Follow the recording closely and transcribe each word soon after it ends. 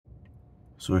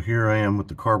So here I am with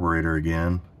the carburetor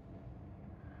again.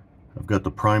 I've got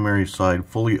the primary side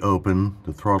fully open,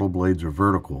 the throttle blades are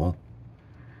vertical,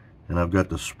 and I've got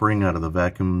the spring out of the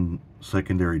vacuum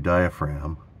secondary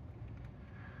diaphragm.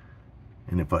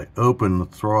 And if I open the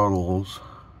throttles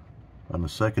on the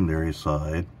secondary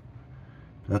side,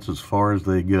 that's as far as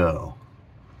they go,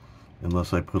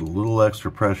 unless I put a little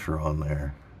extra pressure on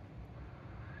there.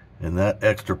 And that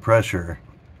extra pressure,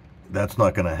 that's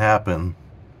not going to happen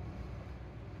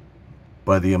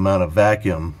by the amount of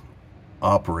vacuum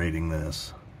operating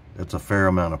this. It's a fair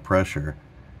amount of pressure.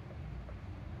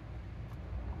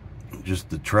 Just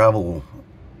the travel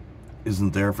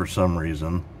isn't there for some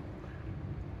reason.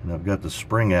 And I've got the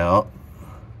spring out.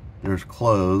 There's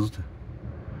closed.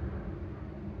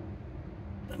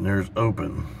 And there's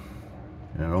open.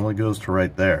 And it only goes to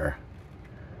right there.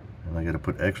 And I got to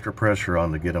put extra pressure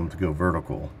on to get them to go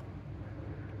vertical.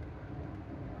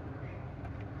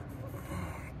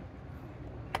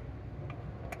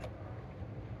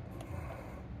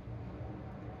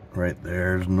 Right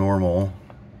there's normal.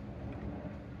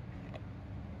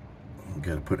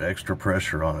 Got to put extra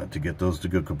pressure on it to get those to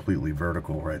go completely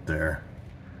vertical right there.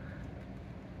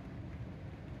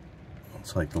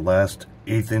 It's like the last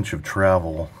 1/8 inch of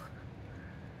travel.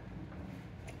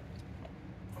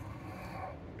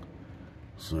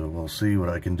 So we'll see what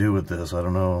I can do with this. I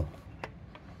don't know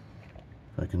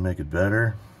if I can make it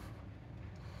better.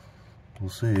 We'll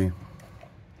see.